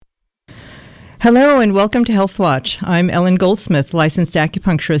Hello and welcome to Health Watch. I'm Ellen Goldsmith, licensed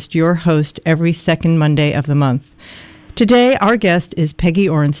acupuncturist, your host every second Monday of the month. Today, our guest is Peggy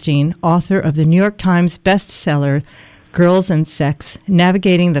Orenstein, author of the New York Times bestseller, Girls and Sex,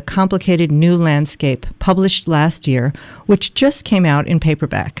 Navigating the Complicated New Landscape, published last year, which just came out in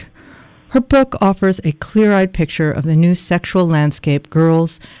paperback. Her book offers a clear-eyed picture of the new sexual landscape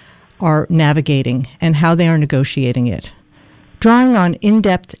girls are navigating and how they are negotiating it. Drawing on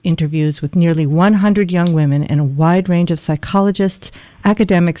in-depth interviews with nearly 100 young women and a wide range of psychologists,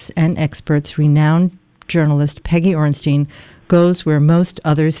 academics, and experts, renowned journalist Peggy Orenstein goes where most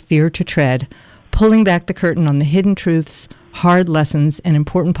others fear to tread, pulling back the curtain on the hidden truths, hard lessons, and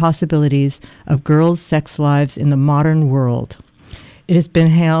important possibilities of girls' sex lives in the modern world. It has been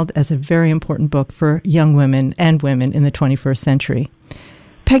hailed as a very important book for young women and women in the 21st century.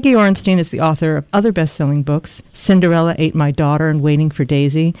 Peggy Orenstein is the author of other best-selling books, Cinderella Ate My Daughter and Waiting for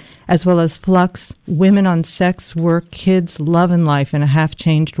Daisy, as well as Flux, Women on Sex, Work, Kids, Love and Life in a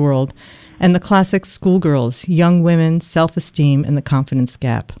Half-Changed World, and the classic Schoolgirls, Young Women, Self-Esteem, and the Confidence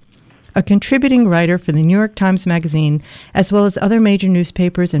Gap. A contributing writer for the New York Times Magazine, as well as other major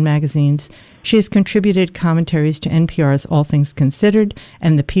newspapers and magazines, she has contributed commentaries to NPR's All Things Considered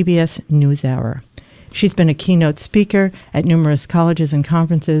and the PBS NewsHour. She's been a keynote speaker at numerous colleges and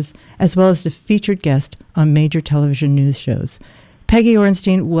conferences, as well as a featured guest on major television news shows. Peggy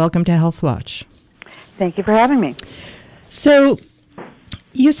Orenstein, welcome to Health Watch. Thank you for having me. So,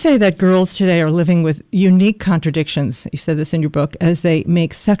 you say that girls today are living with unique contradictions, you said this in your book, as they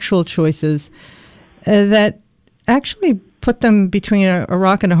make sexual choices that actually put them between a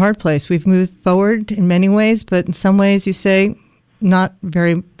rock and a hard place. We've moved forward in many ways, but in some ways, you say, not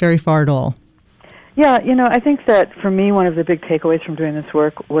very, very far at all. Yeah, I think that for me, one of the big takeaways from doing this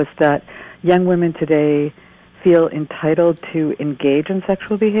work was that young women today feel entitled to engage in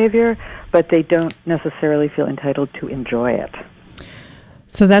sexual behavior, but they don't necessarily feel entitled to enjoy it.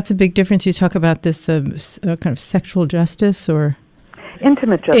 So that's a big difference. You talk about this kind of sexual justice or...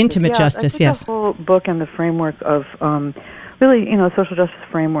 Intimate justice. Intimate justice, yes. The whole book and the framework of really, social justice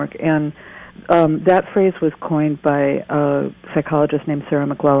framework, and that phrase was coined by a psychologist named Sarah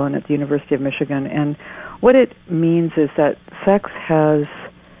McClellan at the University of Michigan, and what it means is that sex has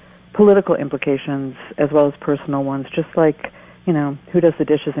political implications as well as personal ones, just like, who does the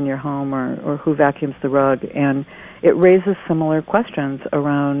dishes in your home or who vacuums the rug, and it raises similar questions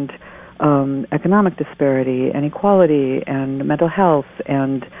around economic disparity and equality and mental health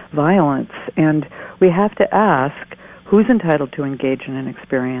and violence, and we have to ask who's entitled to engage in an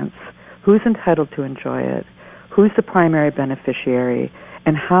experience, who's entitled to enjoy it, who's the primary beneficiary,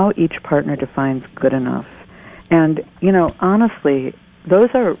 and how each partner defines good enough. And, honestly, those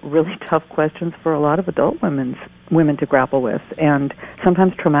are really tough questions for a lot of adult women to grapple with, and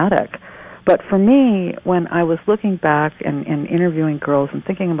sometimes traumatic. But for me, when I was looking back and interviewing girls and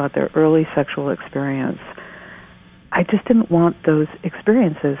thinking about their early sexual experience, I just didn't want those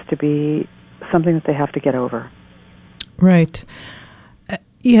experiences to be something that they have to get over. Right.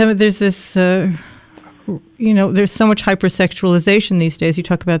 There's this, there's so much hypersexualization these days. You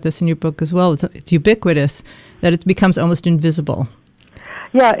talk about this in your book as well. It's ubiquitous that it becomes almost invisible.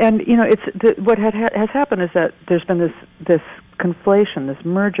 Yeah, and, what has happened is that there's been this conflation, this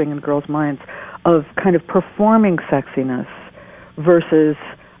merging in girls' minds of kind of performing sexiness versus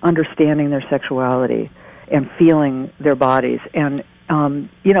understanding their sexuality and feeling their bodies. And,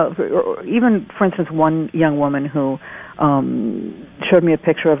 even, for instance, one young woman who showed me a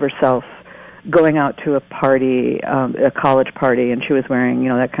picture of herself going out to a party, a college party, and she was wearing,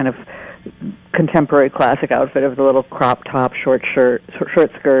 that kind of contemporary classic outfit of the little crop top, short skirt,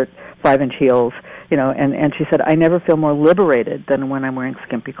 5-inch heels, and she said, I never feel more liberated than when I'm wearing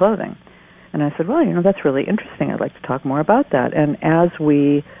skimpy clothing. And I said, well, that's really interesting. I'd like to talk more about that. And as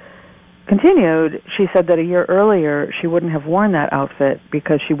we continued, she said that a year earlier she wouldn't have worn that outfit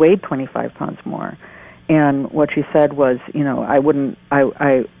because she weighed 25 pounds more. And what she said was,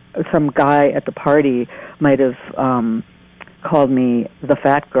 some guy at the party might have called me the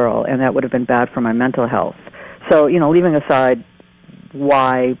fat girl, and that would have been bad for my mental health. So, leaving aside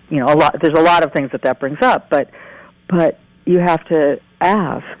why, there's a lot of things that brings up, but you have to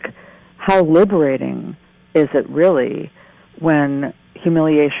ask, how liberating is it really when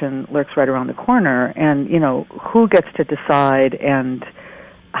humiliation lurks right around the corner, and, who gets to decide and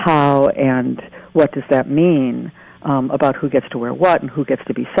how and what does that mean about who gets to wear what and who gets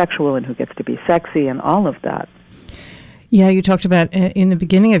to be sexual and who gets to be sexy and all of that. Yeah, you talked about in the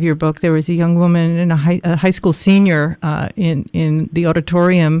beginning of your book, there was a young woman and a high school senior in the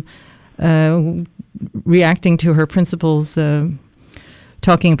auditorium reacting to her principal's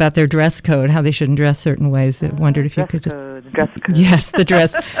talking about their dress code, how they shouldn't dress certain ways. I wondered if you could just... Dress code. Yes,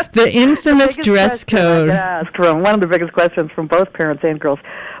 the infamous dress code. I get asked from one of the biggest questions from both parents and girls.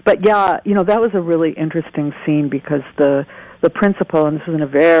 But yeah, that was a really interesting scene because the principal, and this was in a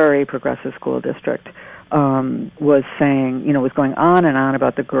very progressive school district, was saying, was going on and on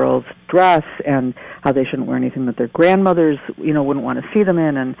about the girls' dress and how they shouldn't wear anything that their grandmothers, wouldn't want to see them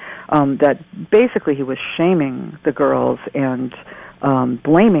in, and that basically he was shaming the girls and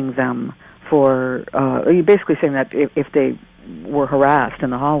blaming them for, basically saying that if they were harassed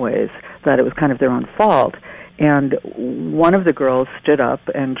in the hallways, that it was kind of their own fault. And one of the girls stood up,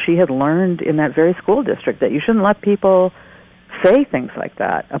 and she had learned in that very school district that you shouldn't let people say things like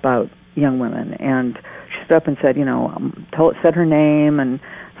that about young women. And she stood up and said, said her name and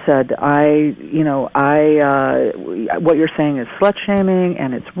said, what you're saying is slut shaming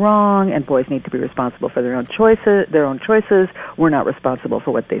and it's wrong, and boys need to be responsible for their own choices. We're not responsible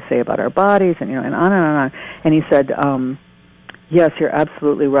for what they say about our bodies, and and on and on. And he said, yes, you're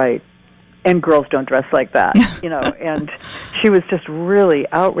absolutely right. And girls don't dress like that, and she was just really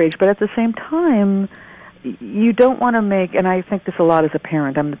outraged. But at the same time, you don't want to make, and I think this a lot as a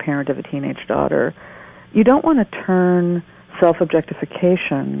parent, I'm the parent of a teenage daughter, you don't want to turn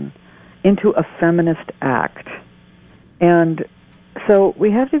self-objectification into a feminist act. And so we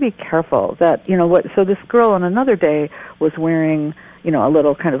have to be careful that, so this girl on another day was wearing, a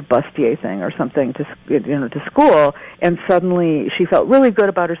little kind of bustier thing or something to school, and suddenly she felt really good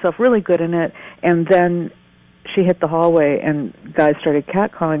about herself, really good in it, and then she hit the hallway and guys started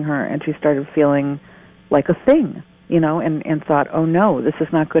catcalling her, and she started feeling like a thing, and thought, oh no, this is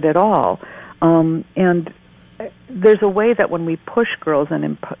not good at all. And there's a way that when we push girls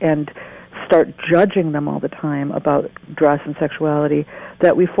and start judging them all the time about dress and sexuality,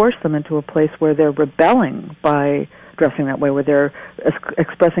 that we force them into a place where they're rebelling by dressing that way, where they're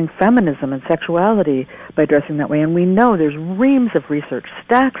expressing feminism and sexuality by dressing that way. And we know there's reams of research,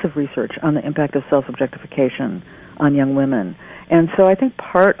 stacks of research on the impact of self-objectification on young women. And so I think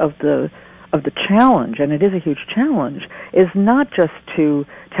part of the challenge, and it is a huge challenge, is not just to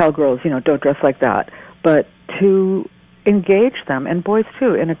tell girls, don't dress like that, but to engage them, and boys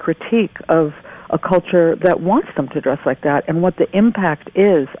too, in a critique of a culture that wants them to dress like that and what the impact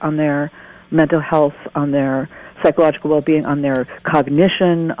is on their mental health, on their psychological well-being, on their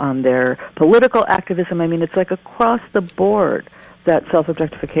cognition, on their political activism. I mean, it's like across the board that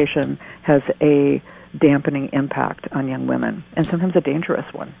self-objectification has a dampening impact on young women, and sometimes a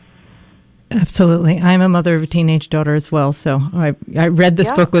dangerous one. Absolutely. I'm a mother of a teenage daughter as well, so I read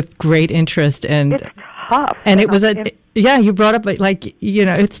this book with great interest. And it's tough. And it was you brought up,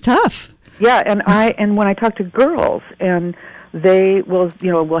 it's tough. Yeah, and when I talk to girls, and they will,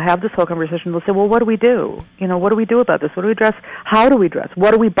 we'll have this whole conversation, they'll say, well, what do we do? What do we do about this? What do we dress? How do we dress?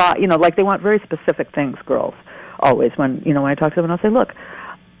 What do we buy? Like they want very specific things, girls, always. When I talk to them, I'll say, look,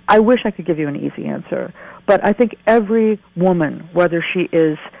 I wish I could give you an easy answer, but I think every woman, whether she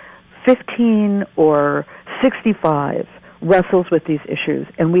is 15 or 65, wrestles with these issues,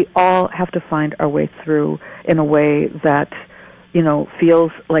 and we all have to find our way through in a way that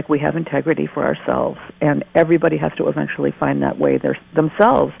feels like we have integrity for ourselves, and everybody has to eventually find that way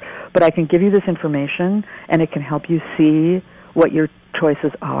themselves. But I can give you this information, and it can help you see what your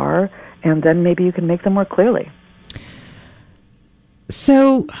choices are, and then maybe you can make them more clearly.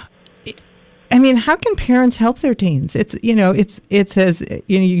 So, I mean, how can parents help their teens? It says,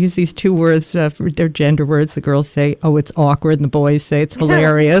 you use these two words, they're gender words. The girls say, oh, it's awkward, and the boys say it's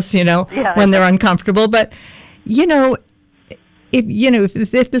hilarious, when they're uncomfortable. But, if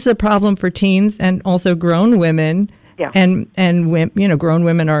this is a problem for teens and also grown women, and grown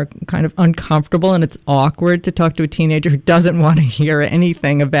women are kind of uncomfortable, and it's awkward to talk to a teenager who doesn't want to hear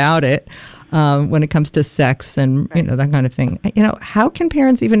anything about it when it comes to sex and that kind of thing. How can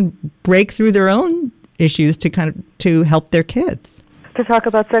parents even break through their own issues to help their kids? To talk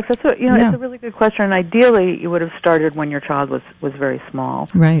about sex, it's a really good question. And ideally, you would have started when your child was very small,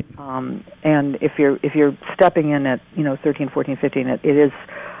 right? And if you're stepping in at 13, 14, 15, it is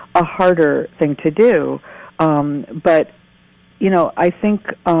a harder thing to do. But I think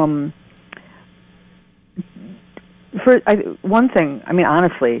one thing,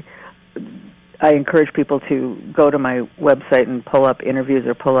 honestly, I encourage people to go to my website and pull up interviews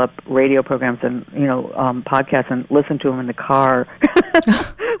or pull up radio programs and podcasts and listen to them in the car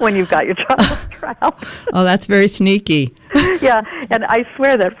when you've got your child strapped. Oh, that's very sneaky. Yeah, and I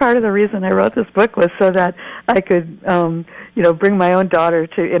swear that part of the reason I wrote this book was so that I could bring my own daughter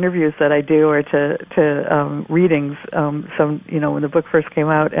to interviews that I do or to readings. When the book first came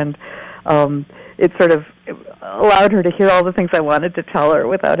out, and it's sort of allowed her to hear all the things I wanted to tell her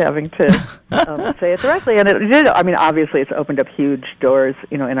without having to say it directly. And it did. I mean, obviously, it's opened up huge doors,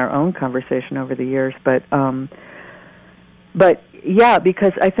 in our own conversation over the years. But yeah,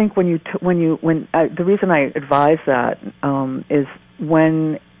 because I think when the reason I advise that is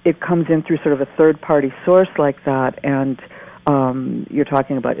when it comes in through sort of a third-party source like that, and you're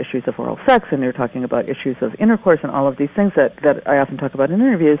talking about issues of oral sex, and you're talking about issues of intercourse, and all of these things that I often talk about in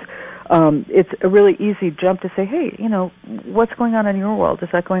interviews. It's a really easy jump to say, hey, what's going on in your world? Is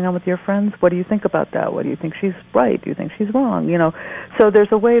that going on with your friends? What do you think about that? What do you think she's right? Do you think she's wrong? So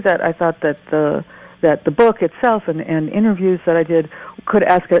there's a way that I thought that the book itself and interviews that I did could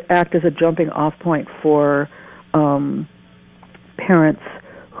act as a jumping off point for parents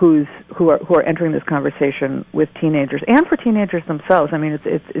who are entering this conversation with teenagers, and for teenagers themselves. I mean,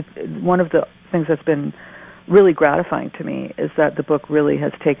 it's one of the things that's been really gratifying to me is that the book really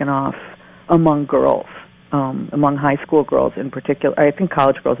has taken off among girls, among high school girls in particular. I think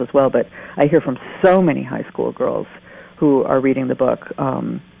college girls as well, but I hear from so many high school girls who are reading the book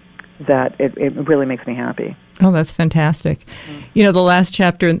that it really makes me happy. Oh, that's fantastic. The last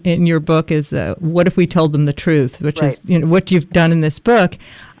chapter in your book is What If We Told Them the Truth, which right. is what you've done in this book.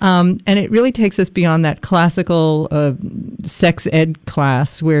 And it really takes us beyond that classical sex ed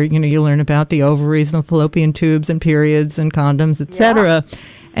class where, you learn about the ovaries and the fallopian tubes and periods and condoms, et cetera. Yeah.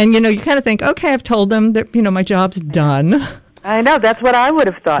 And, you kind of think, okay, I've told them that, my job's done. I know, that's what I would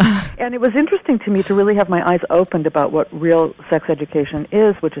have thought. And it was interesting to me to really have my eyes opened about what real sex education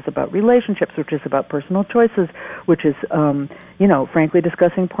is, which is about relationships, which is about personal choices, which is, frankly,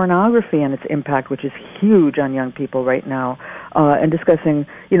 discussing pornography and its impact, which is huge on young people right now, and discussing,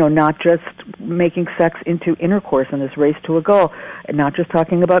 not just making sex into intercourse and this race to a goal, and not just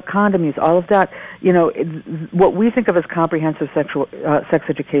talking about condom use, all of that. What we think of as comprehensive sex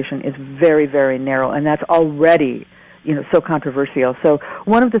education is very, very narrow, and that's already so controversial. So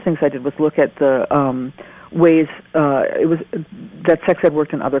one of the things I did was look at the ways it was that sex ed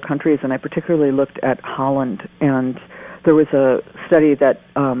worked in other countries, and I particularly looked at Holland. And there was a study that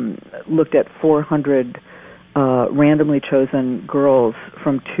looked at 400 randomly chosen girls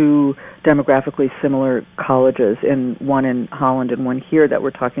from two demographically similar colleges, one in Holland and one here, that were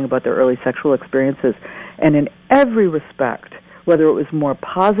talking about their early sexual experiences. And in every respect, whether it was more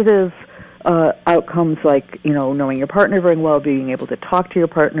positive outcomes like, knowing your partner very well, being able to talk to your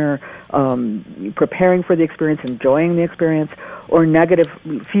partner, preparing for the experience, enjoying the experience, or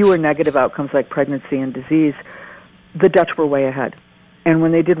fewer negative outcomes like pregnancy and disease, the Dutch were way ahead. And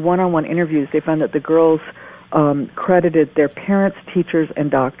when they did one-on-one interviews, they found that the girls credited their parents, teachers, and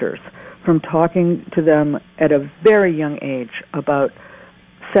doctors from talking to them at a very young age about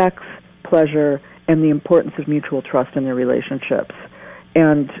sex, pleasure, and the importance of mutual trust in their relationships.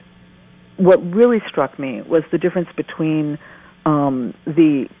 And what really struck me was the difference between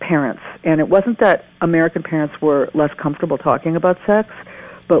the parents. And it wasn't that American parents were less comfortable talking about sex,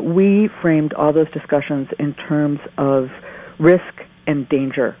 but we framed all those discussions in terms of risk and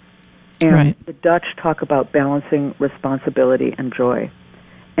danger. And right. The Dutch talk about balancing responsibility and joy.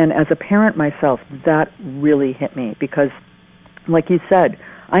 And as a parent myself, that really hit me because, like you said,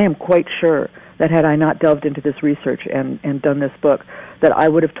 I am quite sure that had I not delved into this research and done this book, that I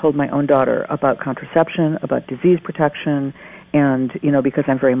would have told my own daughter about contraception, about disease protection, and, because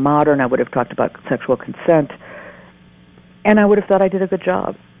I'm very modern, I would have talked about sexual consent, and I would have thought I did a good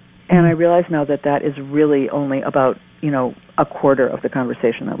job. And I realize now that that is really only about, a quarter of the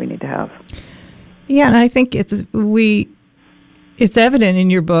conversation that we need to have. Yeah, and I think it's evident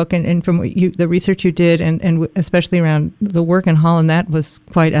in your book and from the research you did, and especially around the work in Holland, that was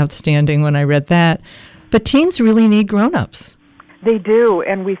quite outstanding when I read that. But teens really need grown-ups. They do,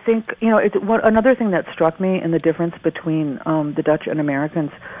 and we think, another thing that struck me in the difference between the Dutch and Americans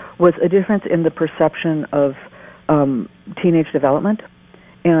was a difference in the perception of teenage development.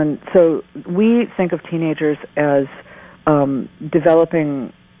 And so we think of teenagers as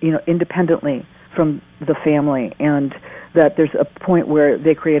developing, independently from the family, and that there's a point where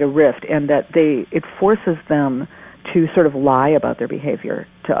they create a rift, and that it forces them to sort of lie about their behavior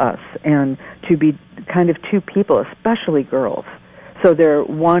to us, and to be kind of two people, especially girls. So they're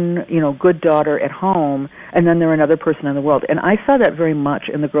one, good daughter at home, and then they're another person in the world. And I saw that very much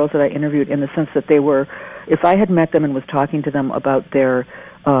in the girls that I interviewed, in the sense that they were, if I had met them and was talking to them about their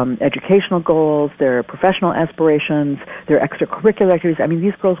educational goals, their professional aspirations, their extracurricular activities, I mean,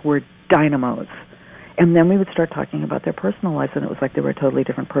 these girls were dynamos. And then we would start talking about their personal lives, and it was like they were a totally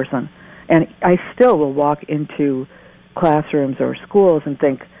different person. And I still will walk into classrooms or schools and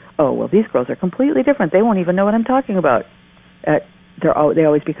think, oh, well, these girls are completely different. They won't even know what I'm talking about. They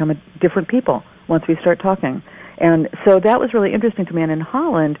always become different people once we start talking. And so that was really interesting to me. And in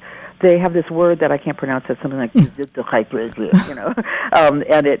Holland, they have this word that I can't pronounce. It's something like, you know,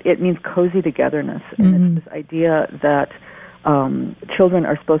 and it means cozy togetherness. And it's this idea that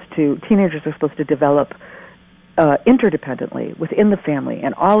teenagers are supposed to develop interdependently within the family,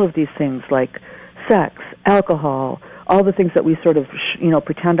 and all of these things like sex, alcohol, all the things that we sort of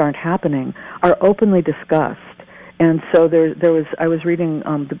pretend aren't happening are openly discussed. And so I was reading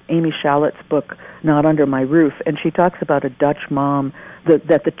Amy Shallett's book, Not Under My Roof, and she talks about a Dutch mom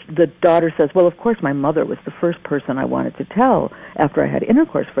that the daughter says, well, of course my mother was the first person I wanted to tell after I had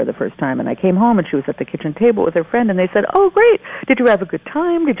intercourse for the first time. And I came home and she was at the kitchen table with her friend, and they said, oh, great, did you have a good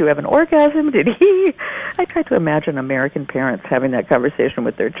time? Did you have an orgasm? Did he? I tried to imagine American parents having that conversation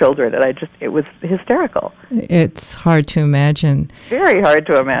with their children, and it was hysterical. It's hard to imagine. Very hard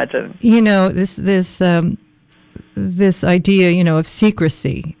to imagine. You know, this idea, of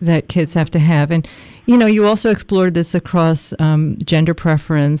secrecy that kids have to have. And, you also explored this across gender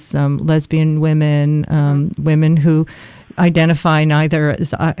preference, lesbian women, women who identify neither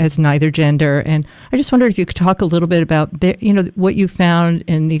as neither gender. And I just wondered if you could talk a little bit about, what you found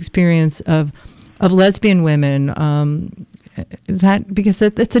in the experience of lesbian women, because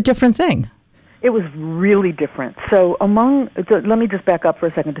it's a different thing. It was really different. So let me just back up for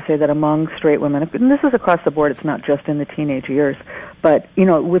a second to say that among straight women, and this is across the board, it's not just in the teenage years, but,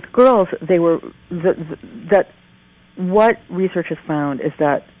 with girls, they were, that what research has found is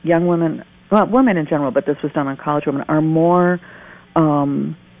that young women, well, women in general, but this was done on college women, are more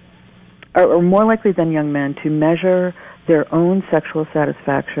likely than young men to measure their own sexual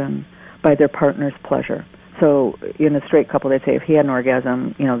satisfaction by their partner's pleasure. So in a straight couple, they'd say, if he had an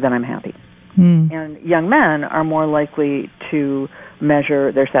orgasm, then I'm happy. And young men are more likely to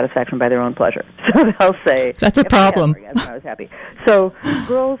measure their satisfaction by their own pleasure. So they'll say, that's a problem. I was happy. So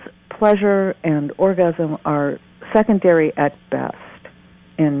girls' pleasure and orgasm are secondary at best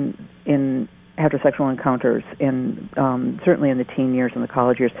in heterosexual encounters, certainly in the teen years and the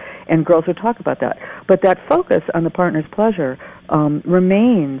college years. And girls would talk about that. But that focus on the partner's pleasure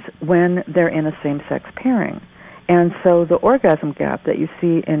remains when they're in a same-sex pairing. And so the orgasm gap that you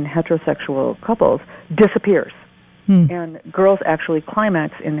see in heterosexual couples disappears. And girls actually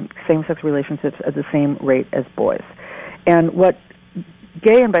climax in same-sex relationships at the same rate as boys. And what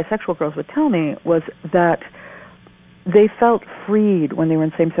gay and bisexual girls would tell me was that they felt freed when they were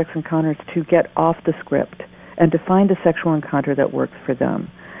in same-sex encounters to get off the script and to find a sexual encounter that works for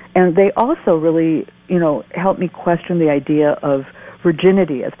them. And they also really, helped me question the idea of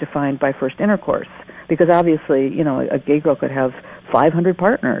virginity as defined by first intercourse. Because obviously, a gay girl could have 500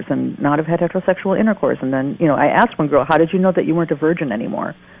 partners and not have had heterosexual intercourse. And then, I asked one girl, how did you know that you weren't a virgin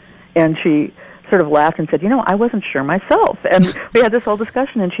anymore? And she sort of laughed and said, I wasn't sure myself. And we had this whole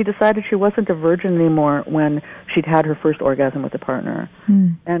discussion, and she decided she wasn't a virgin anymore when she'd had her first orgasm with a partner.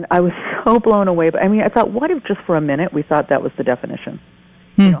 And I was so blown away. But I thought, what if just for a minute we thought that was the definition?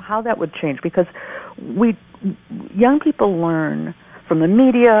 How that would change. Because young people learn from the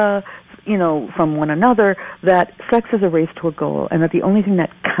media, from one another, that sex is a race to a goal, and that the only thing that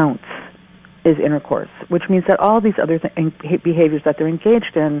counts is intercourse, which means that all these other behaviors that they're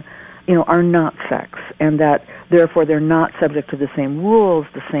engaged in, are not sex, and that therefore they're not subject to the same rules,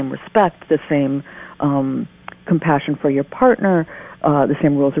 the same respect, the same compassion for your partner, the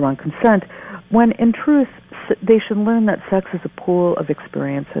same rules around consent, when in truth they should learn that sex is a pool of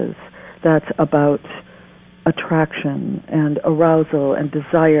experiences that's about attraction and arousal and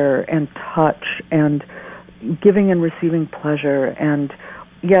desire and touch and giving and receiving pleasure and,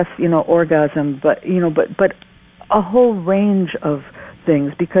 yes, orgasm, but a whole range of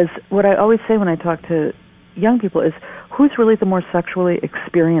things. Because what I always say when I talk to young people is, who's really the more sexually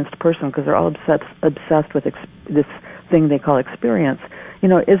experienced person? Because they're all obsessed with this thing they call experience.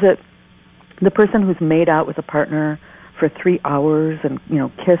 Is it the person who's made out with a partner for 3 hours and,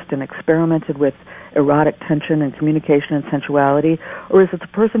 kissed and experimented with erotic tension and communication and sensuality? Or is it the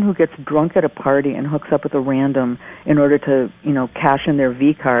person who gets drunk at a party and hooks up with a random in order to, cash in their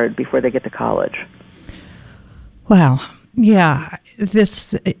V card before they get to college? Wow. Yeah.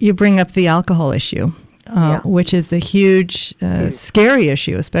 You bring up the alcohol issue. Which is a huge, scary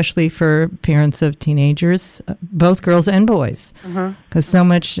issue, especially for parents of teenagers, both girls and boys, because so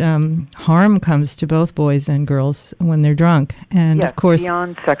much harm comes to both boys and girls when they're drunk. And of course,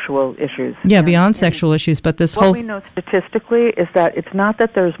 beyond sexual issues. Yeah, beyond sexual issues. But this what we know statistically is that it's not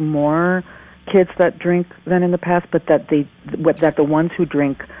that there's more kids that drink than in the past, but that the ones who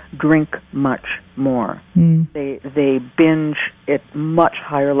drink much more. They binge at much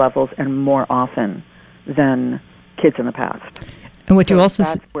higher levels and more often than kids in the past. And what so you also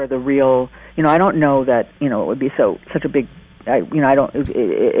that's where the real, I don't know that, it would be such a big, I don't,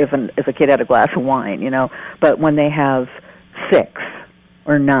 if a kid had a glass of wine, but when they have 6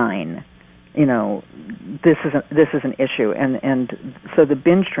 or 9, this is an issue, and so the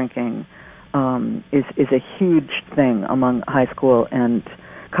binge drinking is a huge thing among high school and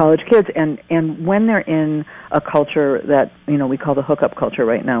college kids, and when they're in a culture that we call the hookup culture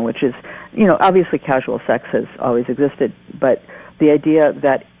right now, which is obviously casual sex has always existed, but the idea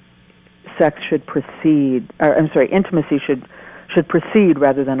that sex should precede, intimacy should precede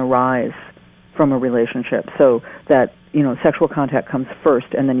rather than arise from a relationship, so that sexual contact comes first,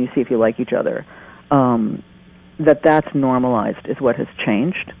 and then you see if you like each other. That's normalized is what has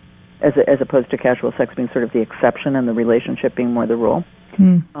changed, as opposed to casual sex being sort of the exception and the relationship being more the rule.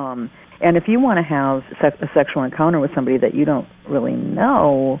 And if you want to have a sexual encounter with somebody that you don't really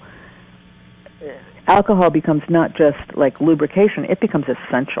know, alcohol becomes not just like lubrication; it becomes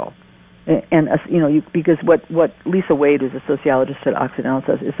essential. And because what Lisa Wade, who's a sociologist at Occidental,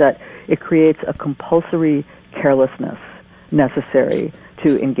 says is that it creates a compulsory carelessness necessary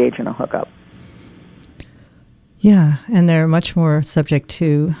to engage in a hookup. Yeah, and they're much more subject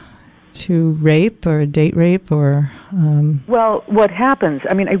to rape or date rape or... Well, what happens,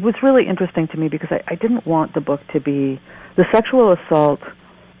 it was really interesting to me because I didn't want the book to be the sexual assault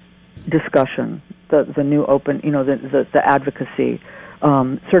discussion, the new open, the advocacy,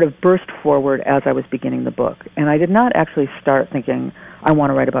 sort of burst forward as I was beginning the book. And I did not actually start thinking, I want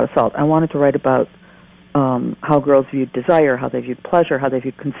to write about assault. I wanted to write about how girls viewed desire, how they viewed pleasure, how they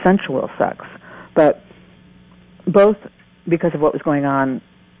viewed consensual sex. But both because of what was going on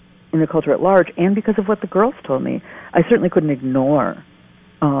in the culture at large and because of what the girls told me, I certainly couldn't ignore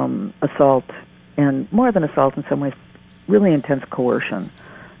assault, and more than assault in some ways, really intense coercion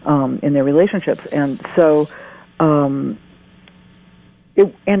in their relationships. And so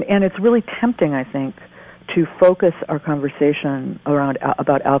it's really tempting, I think, to focus our conversation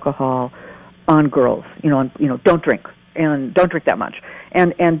about alcohol on girls, don't drink, and don't drink that much.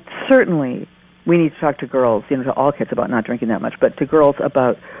 And certainly we need to talk to girls, to all kids about not drinking that much, but to girls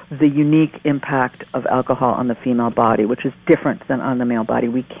about the unique impact of alcohol on the female body, which is different than on the male body.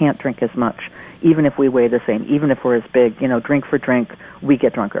 We can't drink as much, even if we weigh the same, even if we're as big. Drink for drink, we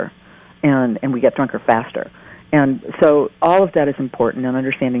get drunker, and we get drunker faster. And so all of that is important, and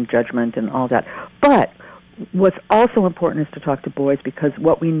understanding judgment and all that. But what's also important is to talk to boys, because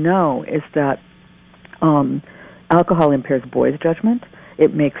what we know is that alcohol impairs boys' judgment.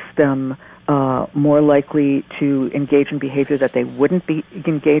 It makes them more likely to engage in behavior that they wouldn't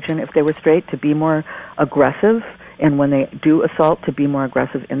engage in if they were straight, to be more aggressive, and when they do assault, to be more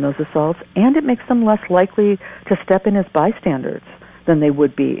aggressive in those assaults. And it makes them less likely to step in as bystanders than they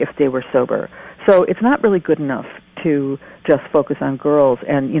would be if they were sober. So it's not really good enough to just focus on girls.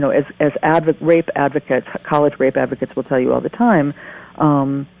 And, as rape advocates, college rape advocates will tell you all the time,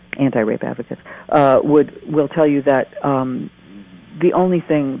 anti-rape advocates, will tell you that the only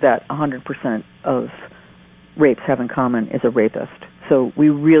thing that 100% of rapes have in common is a rapist. So we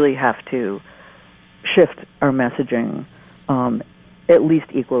really have to shift our messaging at least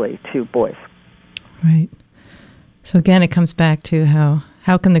equally to boys. Right. So again, it comes back to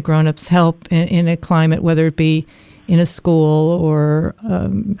how can the grown-ups help in a climate, whether it be in a school or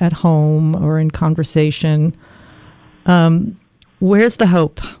at home or in conversation. Where's the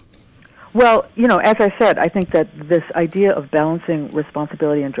hope? Well, as I said, I think that this idea of balancing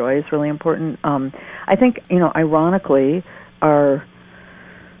responsibility and joy is really important. I think, ironically, our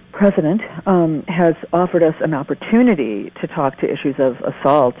president has offered us an opportunity to talk to issues of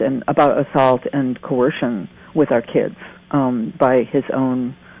assault and about assault and coercion with our kids by his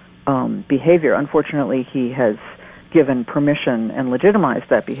own behavior. Unfortunately, he has given permission and legitimized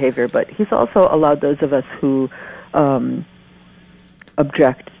that behavior, but he's also allowed those of us who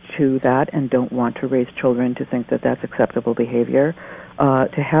object to that and don't want to raise children to think that that's acceptable behavior,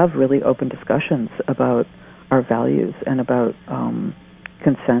 to have really open discussions about our values and about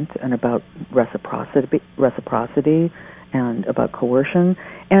consent and about reciprocity and about coercion.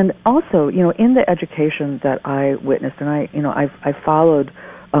 And also, in the education that I witnessed, and I followed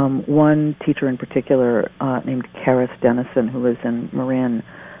one teacher in particular named Karis Dennison, who lives in Marin.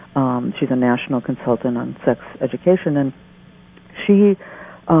 She's a national consultant on sex education, and she,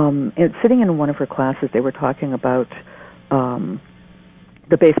 sitting in one of her classes, they were talking about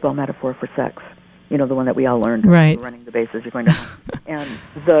the baseball metaphor for sex. The one that we all learned. Right. You're running the bases, you're going to.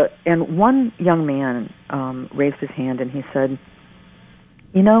 and one young man raised his hand and he said,